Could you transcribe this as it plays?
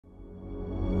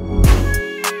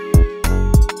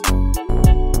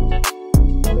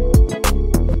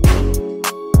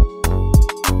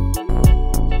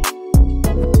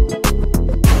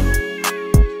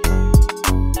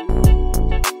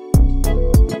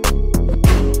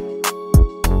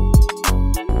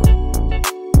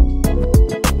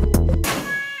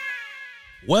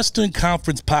Western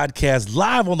Conference podcast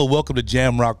live on the Welcome to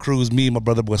Jamrock Cruise. Me and my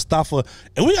brother Mustafa,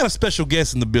 and we got a special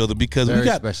guest in the building because we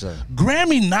got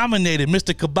Grammy nominated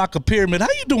Mr. Kabaka Pyramid. How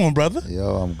you doing, brother?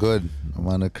 Yo, I'm good. I'm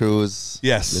on a cruise.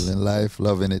 Yes, living life,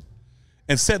 loving it,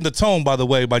 and setting the tone, by the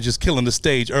way, by just killing the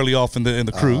stage early off in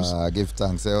the cruise. I give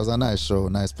thanks. It was a nice show,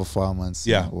 nice performance.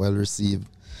 Yeah, well received.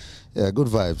 Yeah, good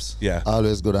vibes. Yeah,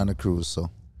 always good on the cruise.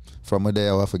 So from a day,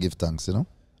 I have to give thanks. You know.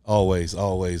 Always,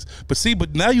 always. But see,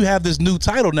 but now you have this new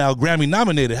title now, Grammy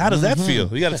nominated. How does that feel?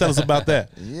 You got to tell us about that.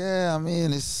 Yeah, I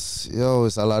mean, it's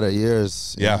a lot of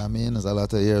years. You know what I mean, it's a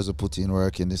lot of years of putting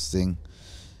work in this thing,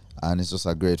 and it's just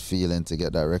a great feeling to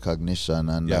get that recognition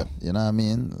and that, you know what I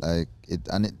mean, like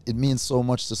it means so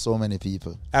much to so many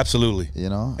people. Absolutely. You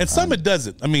know, and some it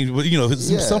doesn't. I mean, you know,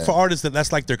 some for artists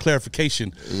that's like their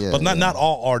clarification, but not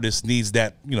all artists needs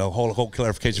that, you know, whole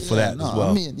clarification for that as well.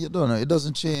 I mean, you don't know, it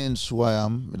doesn't change who I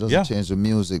am. It doesn't change the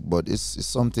music, but it's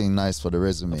something nice for the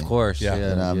resume. Of course, you know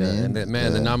what I mean.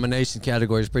 And the nomination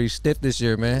category is pretty stiff this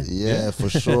year, man. Yeah, for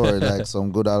sure. Like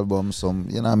some good albums, some,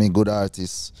 you know what I mean, good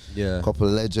artists. Yeah, a couple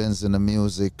of legends in the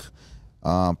music.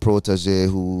 Protege,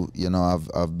 who, you know,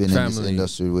 I've been in this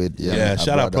industry with. Yeah,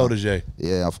 shout out Protege.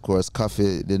 Yeah, of course,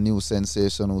 Coffee, the new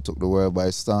sensation who took the world by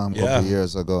storm a couple of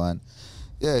years ago, and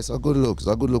yeah, it's a good look. It's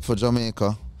a good look for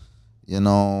Jamaica. You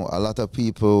know, a lot of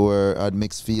people had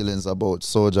mixed feelings about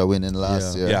Soulja winning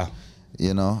last year. Yeah,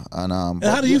 you know, and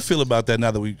how do you feel about that now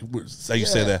that you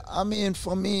say that? I mean,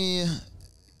 for me,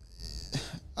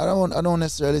 I don't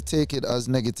necessarily take it as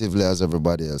negatively as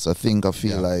everybody else. I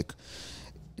feel like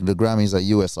the Grammy is a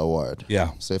U.S. award.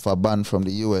 Yeah. So if a band from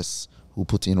the U.S. who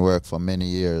put in work for many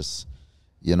years,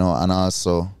 you know, and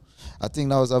also, I think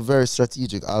that was a very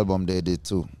strategic album they did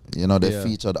too. You know, they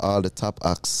featured all the top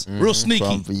acts. Real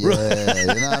sneaky. You know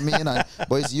what I mean?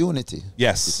 But it's unity.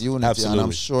 Yes, it's unity. Absolutely. And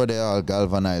I'm sure they all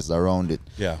galvanized around it.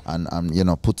 Yeah. And you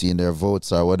know, put in their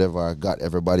votes or whatever, got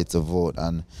everybody to vote.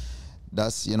 And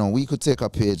that's, you know, we could take a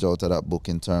page out of that book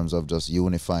in terms of just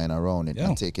unifying around it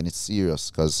and taking it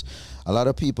serious, because a lot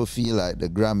of people feel like the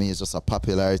Grammy is just a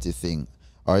popularity thing,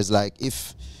 or it's like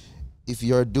if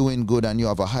you're doing good and you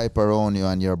have a hype around you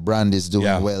and your brand is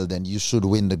doing well, then you should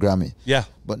win the Grammy. Yeah.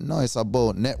 But no, it's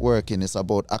about networking. It's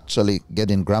about actually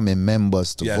getting Grammy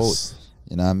members to vote.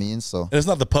 You know what I mean? So and it's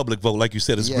not the public vote, like you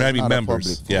said. It's Grammy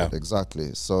members. Public vote,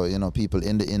 exactly. So, you know, people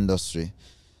in the industry.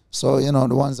 So, you know,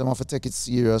 the ones that have to take it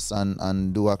serious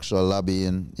and do actual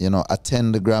lobbying, you know,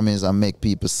 attend the Grammys and make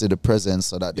people see the presence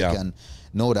so that they can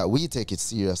know that we take it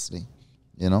seriously,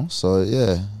 you know? So,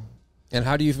 yeah. And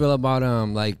how do you feel about,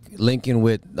 like, linking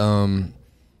with, I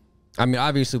mean,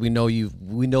 obviously we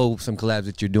know some collabs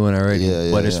that you're doing already,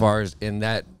 but as far as in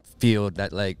that field,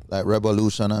 that like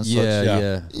Revolution and such.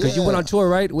 Yeah. Because you went on tour,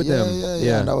 right, with them?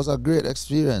 Yeah. That was a great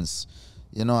experience.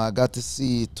 You know, I got to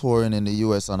see touring in the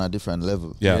U.S. on a different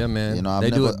level. Yeah, man. You know, they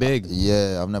do it big.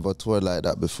 I've never toured like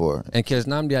that before. And Kes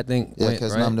Namdi, I think,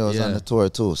 Kes Namdi was on the tour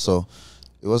too. So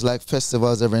it was like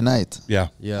festivals every night. Yeah.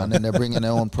 And then they're bringing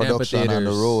their own production on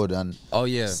the road and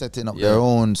setting up their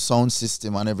own sound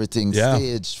system and everything,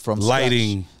 stage from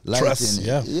lighting, truss.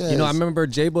 You know, I remember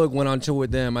J-Boog went on tour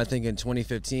with them, I think in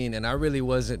 2015, and I really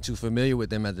wasn't too familiar with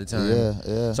them at the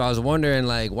time. So I was wondering,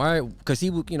 like, why? Because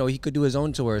he, you know, he could do his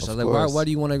own tour. So I was like, why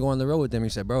do you want to go on the road with them? He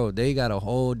said, bro, they got a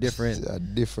whole different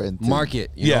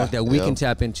market, you know, that we can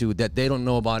tap into that they don't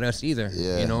know about us either.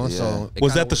 You know, so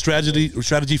was that the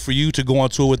strategy for you to go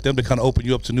on tour with them to kind of open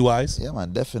you up to new eyes? Yeah,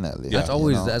 man, definitely. That's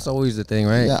always the thing,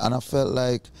 right? Yeah, and I felt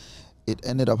like it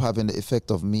ended up having the effect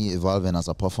of me evolving as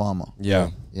a performer. Yeah.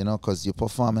 You know, because you're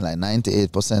performing, like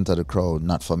 98% of the crowd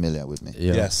not familiar with me.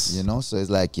 Yes. You know, so it's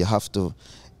like you have to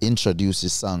introduce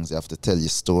your songs, you have to tell your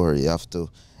story, you have to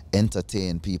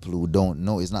entertain people who don't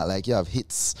know. It's not like you have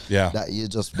hits that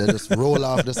they just roll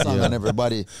off the song and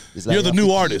everybody is like, you're the new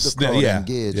artist. The crowd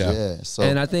engaged. So,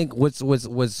 and I think what's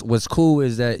cool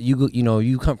is that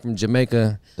you come from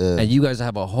Jamaica and you guys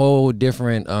have a whole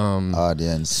different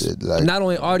audience, like, not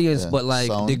only audience but like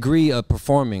sound, degree of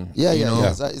performing.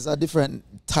 It's a different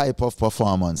type of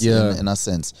performance in a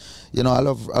sense. You know, I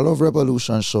love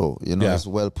Revolution show. You know, it's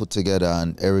well put together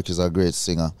and Eric is a great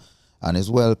singer. And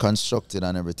it's well constructed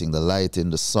and everything. The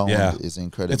lighting, the sound is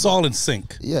incredible. It's all in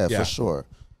sync. Yeah, for sure.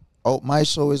 Oh, my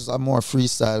show is a more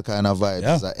freestyle kind of vibe.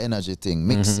 It's an energy thing,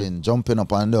 mixing, jumping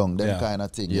up and down, that kind of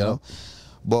thing, you know.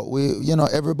 But you know,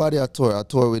 everybody I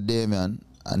tour with Damian,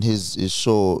 and his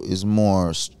show is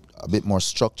a bit more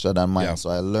structured than mine. So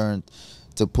I learned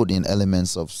to put in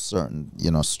elements of certain,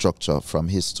 you know, structure from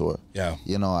his tour. Yeah.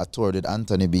 You know, I toured with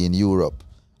Anthony B in Europe.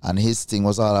 And his thing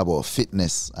was all about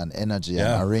fitness and energy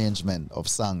and arrangement of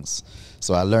songs.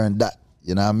 So I learned that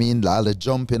You know what I mean? All the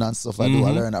jumping and stuff I do,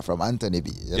 I learned that from Anthony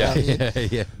B. You know what I mean?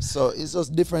 Yeah. So it's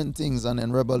just different things. And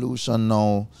then Revolution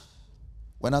now,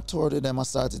 when I toured with them, I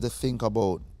started to think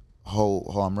about how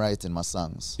I'm writing my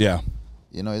songs. Yeah.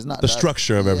 You know, it's not the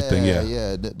structure of everything.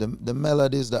 Yeah. The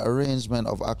melodies, the arrangement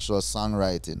of actual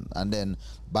songwriting, and then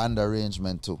band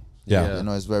arrangement too. Yeah. You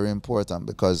know, it's very important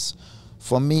because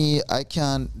for me, I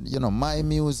can't, you know, my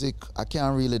music, I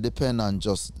can't really depend on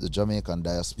just the Jamaican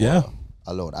diaspora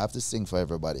alone. I have to sing for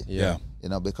everybody. Yeah. You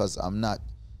know, because I'm not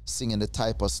singing the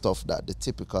type of stuff that the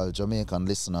typical Jamaican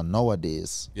listener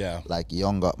nowadays, like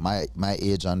younger, my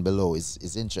age and below,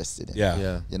 is interested in.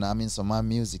 Yeah. You know what I mean? So my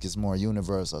music is more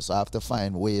universal. So I have to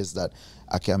find ways that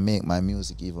I can make my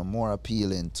music even more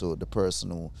appealing to the person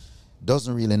who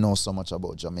doesn't really know so much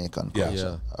about Jamaican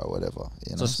culture or whatever.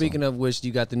 You know? So speaking of which,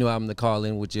 you got the new album, The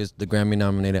Call-In, which is the Grammy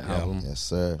nominated album. Yes,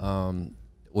 sir.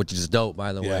 Which is dope,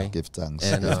 by the way. Give thanks.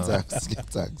 And, give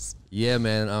thanks. Yeah,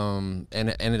 man.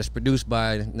 And it's produced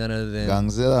by none other than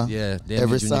Gangzilla. Yeah,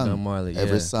 every song. Marley.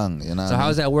 Every song. You know. So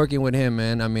how's that working with him,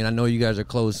 man? I mean, I know you guys are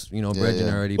close, you know,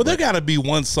 brethren already. Well, there got to be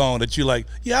one song that you like.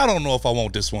 Yeah, I don't know if I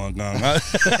want this one, Gang.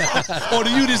 Or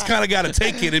do you just kind of got to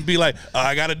take it and be like, oh,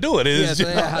 I got to do it?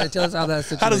 Tell us how that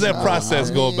situation. How does that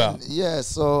process go about? Yeah,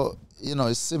 so you know,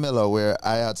 it's similar where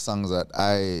I had songs that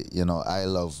I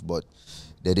love, but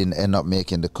they didn't end up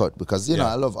making the cut because you know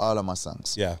I love all of my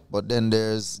songs. Yeah. But then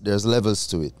there's levels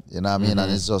to it. You know what I mean?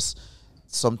 And it's just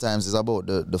sometimes it's about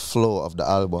the flow of the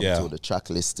album too, the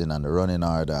track listing and the running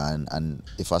order and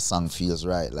if a song feels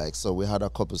right. Like so we had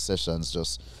a couple sessions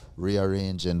just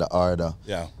rearranging the order.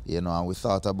 Yeah. You know, and we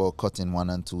thought about cutting 1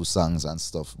 and 2 songs and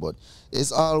stuff. But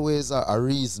it's always a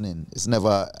reasoning. It's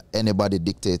never anybody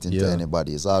dictating to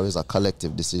anybody. It's always a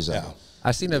collective decision. Yeah.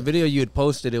 I seen a video you had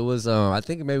posted. It was, I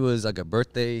think maybe it was like a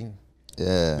birthday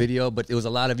video, but it was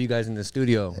a lot of you guys in the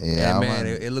studio. Yeah, and man,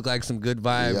 it looked like some good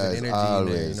vibes and energy.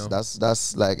 Always. In there, you know?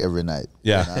 That's like every night.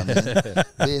 Yeah, you know what I mean?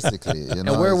 Basically. You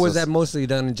know, and where was that mostly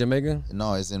done in Jamaica?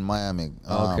 No, it's in Miami.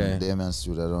 Okay, Damian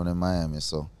studio down in Miami.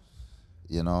 So,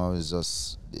 you know, it's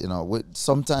just with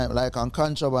sometime like on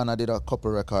Contraband, I did a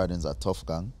couple recordings at Tough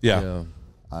Gang. Yeah.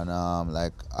 And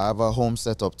like I have a home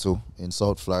setup too in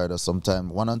South Florida.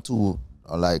 Sometime 1 and 2.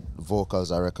 Like vocals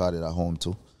I recorded at home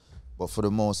too, but for the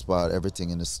most part everything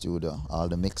in the studio, all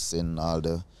the mixing, all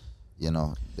the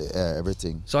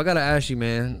everything. So I gotta ask you,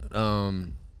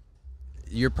 man,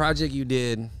 your project you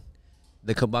did,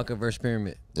 the Kabaka verse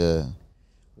Pyramid,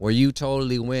 where you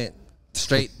totally went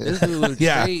straight this dude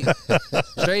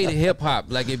straight hip hop.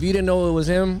 Like if you didn't know it was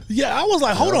him, I was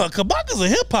like, hold on, Kabaka's a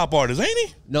hip hop artist, ain't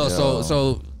he? No,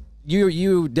 so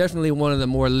you definitely one of the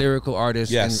more lyrical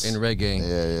artists in reggae.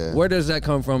 Yeah. Where does that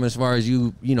come from as far as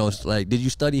you know, like did you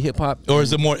study hip hop? Or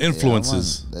is it more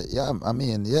influences? I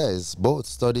mean, it's both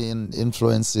studying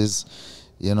influences.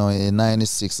 You know, in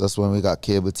 '96, that's when we got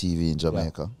cable TV in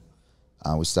Jamaica.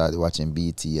 And we started watching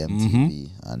BT, MTV,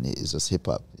 and it's just hip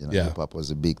hop. You know, hip hop was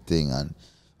a big thing. And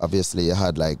obviously you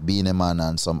had like Beanie Man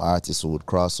and some artists who would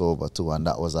cross over too, and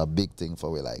that was a big thing for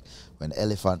we, like when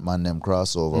Elephant Man them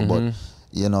cross over. But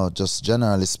you know, just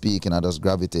generally speaking, I just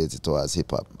gravitated towards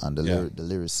hip hop and the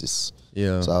lyricists.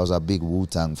 Yeah. So I was a big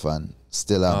Wu-Tang fan.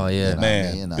 Still am. Oh yeah, you know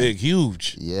man, I mean? Big,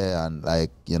 huge. Yeah, and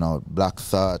like Black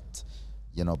Thought,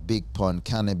 Big Pun,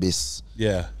 Cannabis.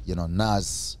 Yeah.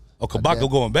 Nas. Oh,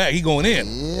 Kabaka going back. He going in.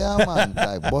 Yeah, man.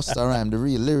 Like Busta Rhymes, the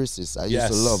real lyricists. I used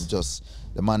to love just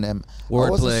the man them. I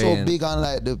wasn't so big on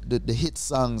like the hit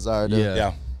songs or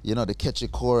the the catchy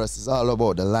chorus. It's all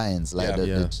about the lines, like the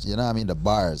you know what I mean, the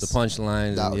bars, the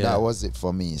punchlines. That was it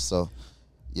for me. So,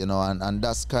 and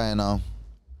that's kind of,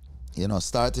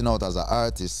 starting out as an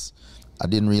artist, I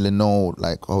didn't really know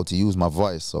like how to use my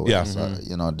voice. So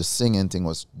the singing thing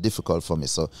was difficult for me.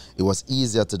 So it was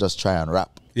easier to just try and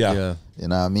rap. Yeah. You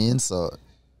know what I mean? So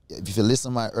if you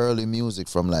listen to my early music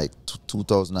from like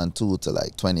 2002 to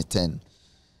like 2010,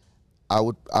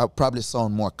 I probably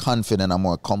sound more confident and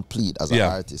more complete as an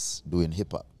artist doing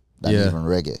hip hop than even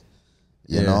reggae.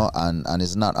 You know, and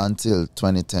it's not until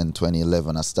 2010,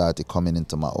 2011 I started coming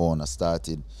into my own. I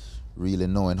started really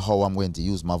knowing how I'm going to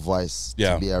use my voice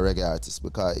to be a reggae artist,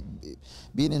 because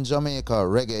being in Jamaica,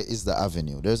 reggae is the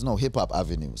avenue. There's no hip hop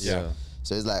avenues. Yeah.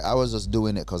 So it's like I was just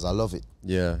doing it because I love it.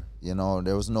 Yeah.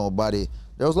 There was nobody.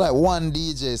 There was like one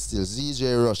DJ still,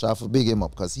 ZJ Rush. I have to big him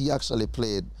up because he actually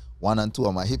played 1 and 2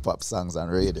 of my hip hop songs on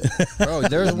radio. Bro,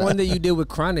 there's one that you did with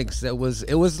Chronics that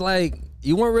it was like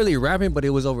you weren't really rapping, but it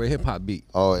was over a hip hop beat.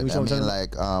 Oh, I mean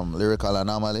like Lyrical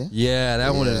Anomaly. Yeah,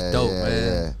 that one is dope,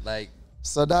 man. Like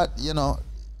so that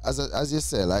as you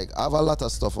say, like I have a lot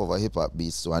of stuff over hip hop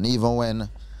beats too, and even when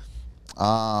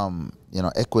You know,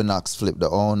 Equinox flipped the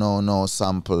Oh No No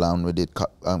sample, and we did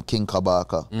King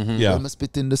Kabaka. Yeah. When me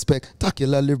spit in the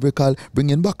spectacular lyrical,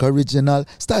 bringing back original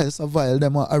styles of vile.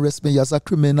 Them want arrest me as a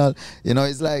criminal. You know,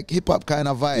 it's like hip hop kind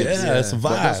of vibes. Yeah, it's a vibe.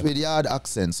 But just with the hard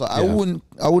accent. So I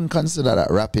wouldn't consider that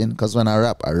rapping, because when I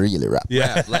rap, I really rap.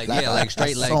 Yeah, rap, like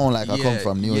straight, like sound like I come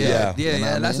from New York.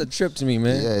 Yeah, that's a trip to me,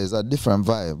 man. Yeah, it's a different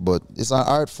vibe, but it's an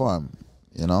art form.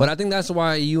 You know? But I think that's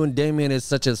why you and Damian is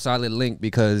such a solid link,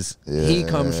 because he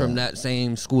comes from that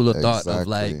same school of thought of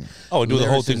like, do the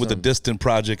whole thing with the Distant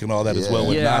Project and all that as well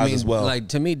with Nas as well. Like,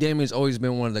 to me, Damian's always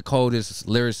been one of the coldest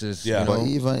lyricists. Yeah, you know? But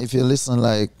even if you listen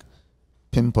like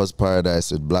Pimper's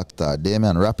Paradise with Black Thought,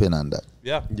 Damian rapping on that.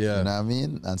 Yeah. You know what I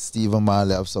mean? And Stephen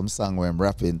Marley have some song where I'm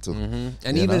rapping too.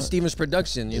 And even Stephen's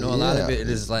production, you know, a lot of it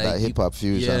is like hip hop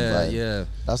fusion vibe. Yeah.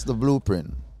 That's the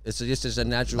blueprint. It's just a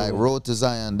natural. Like Road to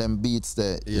Zion, them beats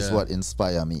that is what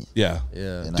inspire me. Yeah.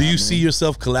 Yeah. You know Do you see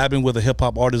yourself collabing with a hip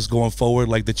hop artist going forward,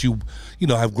 like that you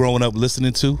know, have grown up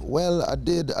listening to? Well, I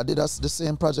did the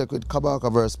same project with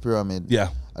Kabaka vs. Pyramid. Yeah.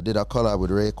 I did a collab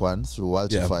with REGGAE through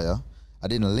Walter Fire. I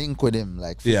didn't link with him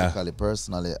like physically,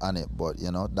 personally on it, but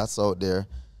you know, that's out there.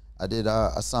 I did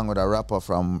a song with a rapper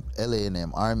from LA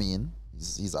named Armin.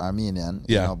 He's Armenian,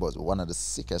 you know, but one of the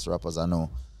sickest rappers I know.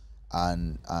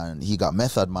 And he got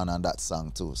Method Man on that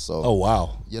song too.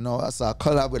 So you know, that's a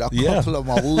collab with a couple of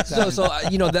my Wu-Tang. So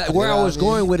you know that where I was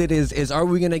going with it is are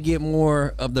we gonna get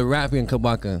more of the rapping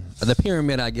Kabaka, the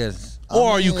Pyramid, I guess, or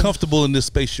are you comfortable in this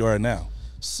space you are now?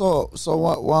 So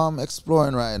what I'm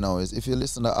exploring right now is, if you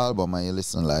listen to the album and you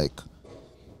listen like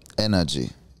energy.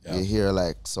 You hear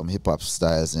like some hip hop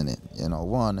styles in it, you know,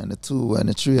 1 and the 2 and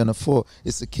the 3 and the 4.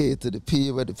 It's the K to the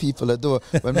P where the people are doing.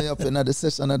 When we up in the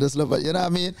session, I just love it, you know what I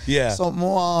mean? Yeah. So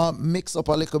more mix up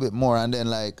a little bit more, and then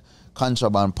like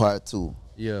Contraband Part 2.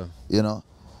 Yeah. You know,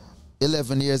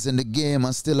 11 years in the game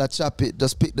and still I chop it.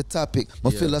 Just pick the topic. My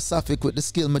philosophic with the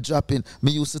skill me dropping.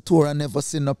 Me used to tour and never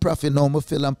seen no profit. Now me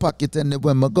feel and pocket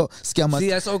anywhere me go. Scam. See,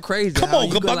 that's so crazy. Come on,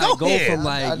 you could, like, go from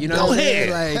like, you know what I'm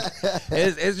saying? Like,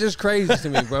 it's just crazy to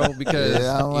me, bro, because you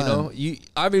know, you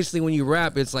obviously when you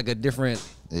rap, it's like a different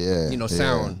you know,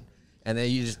 sound. And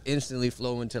then you just instantly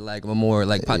flow into like a more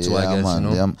like patois, I guess. Man,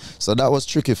 you know? So that was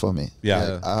tricky for me. Yeah.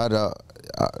 Like, I had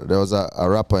there was a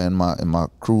rapper in my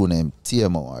crew named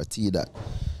TMO or T-Dot,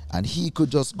 and he could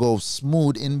just go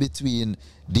smooth in between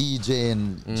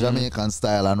DJing Jamaican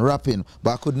style and rapping,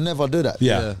 but I could never do that.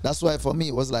 Yeah. That's why for me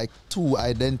it was like 2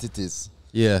 identities.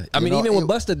 Yeah, I mean, even when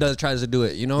Busta tries to do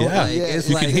it, you know, like, it's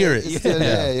you like, can hear it. You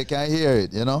can hear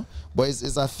it, you know. But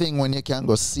it's a thing when you can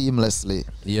go seamlessly,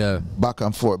 back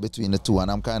and forth between the two,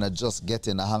 and I'm kind of just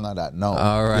getting the hang of that now.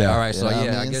 All right. So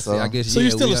I guess so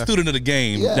you're still a student of the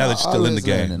game now that you're still in the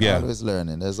game. Learning, always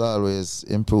learning. There's always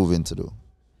improving to do.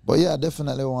 But yeah,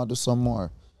 definitely want to do some more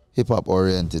hip hop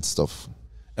oriented stuff.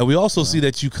 And we also see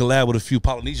that you collab with a few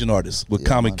Polynesian artists with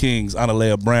Common Kings,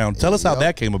 Analea Brown. Tell us how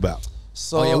that came about.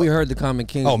 So, we heard the Common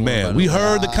Kings. Oh man, we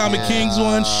heard the Common Kings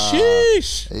one.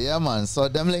 Sheesh. Yeah, man. So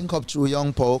them link up through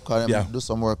Young Poe. Do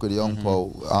some work with Young Poe.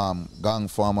 Gang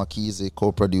Farmer Keezy,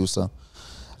 co-producer,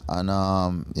 and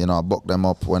you know, I booked them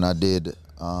up when I did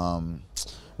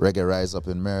Reggae Rise up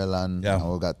in Maryland. Yeah.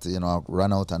 And we got to, you know,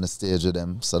 run out on the stage with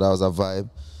them. So that was a vibe.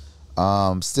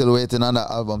 Still waiting on the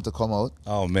album to come out.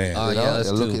 Oh man. You know,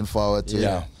 you're looking forward to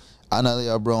it.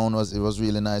 Analea Brown was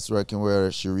really nice working with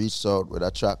her. She reached out with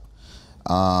a track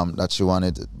that she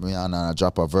wanted me and I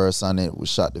drop a verse on it. We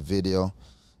shot the video.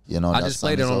 You know, I just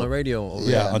played it on the radio. On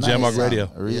Jamrock Radio.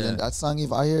 Really, that song,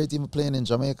 I hear it even playing in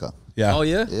Jamaica. Yeah. Oh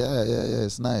yeah. Yeah.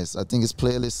 It's nice. I think it's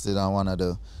playlisted on one of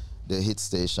the hit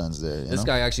stations there. This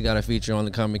guy actually got a feature on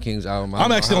the Common Kings album.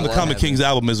 I'm actually on the Common Kings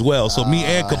album as well. So me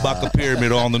and Kabaka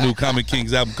Pyramid are on the new Common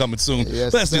Kings album coming soon.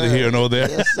 Let's do the here and over there.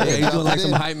 Yes, yeah, he's doing like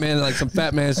some hype man, like some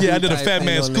Fat Man Scoop. Yeah, I did a Fat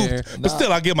Man Scoop. But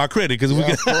still, I get my credit because we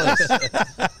get.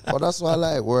 Well, that's why I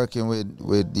like working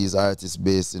with these artists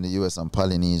based in the US and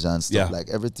Polynesia and stuff. Like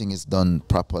everything is done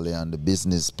properly and the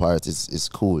business part is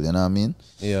cool. You know what I mean?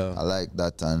 Yeah. I like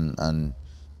that and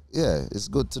yeah, it's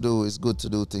good to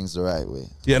do things the right way.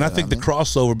 Yeah, and I think the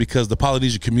crossover, because the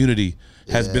Polynesian community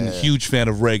has been a huge fan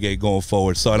of reggae going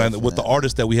forward. So and with the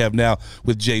artists that we have now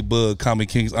with J Bug, Common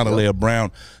Kings, Analea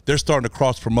Brown, they're starting to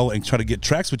cross promote and try to get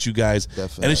tracks with you guys.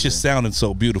 Definitely. And it's just sounding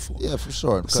so beautiful. Yeah, for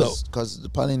sure. Because the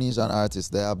Polynesian artists,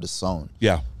 they have the sound.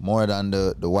 Yeah. More than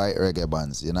the white reggae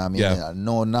bands. You know what I mean? Yeah.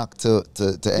 No knock to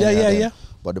any of them.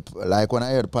 But like when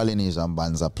I hear the Polynesian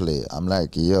bands I play, I'm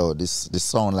like, yo, this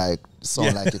sound like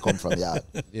it come from yard.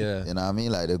 Yeah. You know what I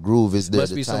mean? Like the groove is there.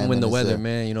 Must be something with the weather,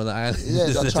 man. You know, the island. Yeah,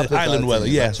 it's a tropical island weather.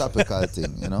 thing. Yeah. It's a tropical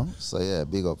thing, you know? So yeah,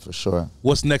 big up for sure.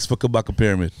 What's next for Kabaka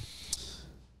Pyramid?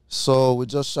 So we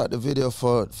just shot the video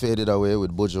for Faded Away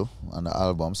with Buju on the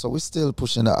album. So we're still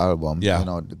pushing the album. Yeah. You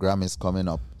know, the Grammy's coming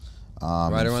up.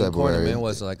 Right around February. the corner, man.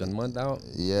 What's it, like a month out?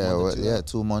 Yeah,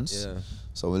 2 months. Yeah.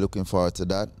 So we're looking forward to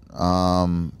that.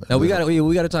 Now we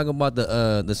gotta talk about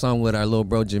the song with our little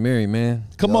bro Jamiri, man.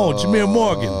 Come on, Jamir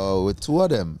Morgan. With 2 of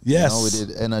them. Yes. You know,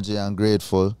 we did Energy and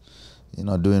Grateful. You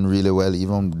know, doing really well.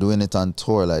 Even doing it on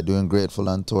tour, like doing Grateful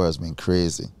on tour has been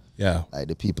crazy. Yeah. Like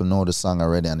the people know the song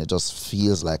already, and it just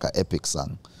feels like an epic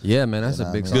song. Yeah, man, that's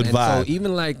a big song. Good vibe. And so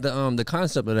even like the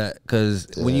concept of that, because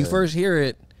when you first hear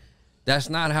it, that's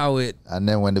not how it. And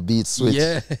then when the beat switch,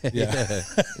 yeah.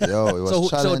 Yo, it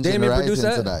was challenging. So Damian right produced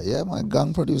into that? Yeah, my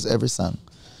gang produced every song.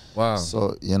 Wow.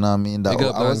 So you know what I mean? That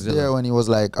I was there when he was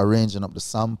like arranging up the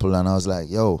sample, and I was like,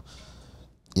 yo,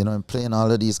 you know, I'm playing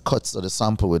all of these cuts of the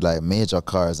sample with like major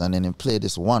chords, and then he played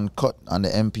this one cut on the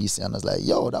MPC, and I was like,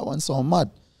 yo, that one's so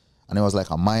mad. And it was like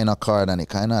a minor chord, and it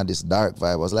kind of had this dark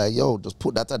vibe. I was like, yo, just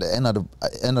put that at the end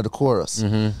of the chorus.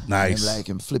 Nice. And like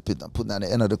him flip it and put that at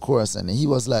the end of the chorus, and he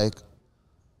was like,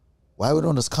 why we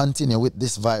don't just continue with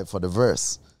this vibe for the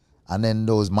verse? And then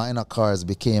those minor chords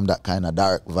became that kind of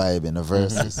dark vibe in the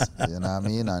verses. You know what I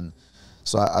mean? And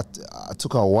so I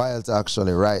took a while to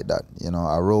actually write that. You know,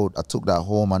 I took that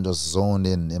home and just zoned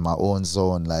in my own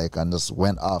zone, like, and just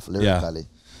went off lyrically.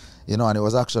 You know, and it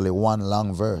was actually one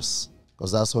long verse,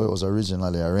 because that's how it was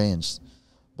originally arranged.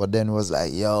 But then it was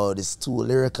like, yo, this too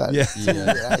lyrical. Yeah.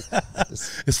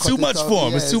 It's too much for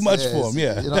him. It's too much for him,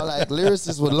 yeah. You know, like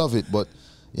lyricists would love it, but,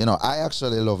 you know, I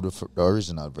actually love the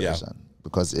original version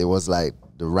because it was like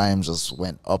the rhymes just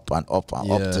went up and up and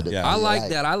up to the. I like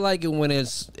that. I like it when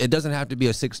it doesn't have to be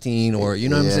a 16 or you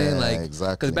know what I'm saying, like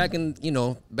exactly.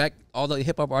 Because back all the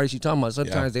hip hop artists you talking about,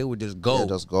 sometimes they would just go,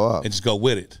 just go up and just go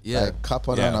with it. Yeah, like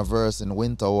Kappa on a verse in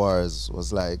Winter Wars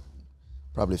was like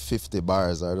probably 50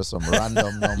 bars or just some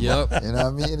random number. You know what I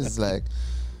mean? It's like,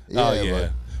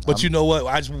 But you know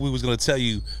what? We was going to tell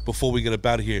you before we get up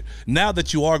out of here. Now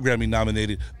that you are Grammy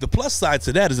nominated, the plus side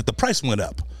to that is that the price went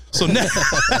up. So now,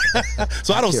 I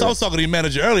was talking to your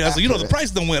manager earlier. I said, the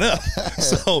price done went up.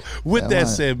 So with that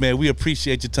said, man, we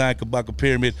appreciate your time, Kabaka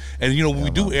Pyramid. And when we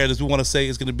do air this, we want to say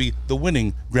it's going to be the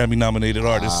winning Grammy nominated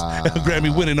artist,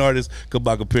 Grammy winning artist,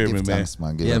 Kabaka Pyramid, man. Thanks,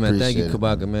 man. Man. Thank you,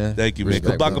 Kabaka, man. Thank you, man.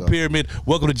 Kabaka Pyramid.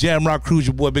 Welcome to Jamrock Cruise.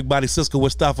 Your boy Big Body Cisco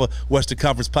Mustafa, Western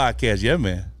Conference Podcast. Yeah,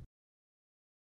 man.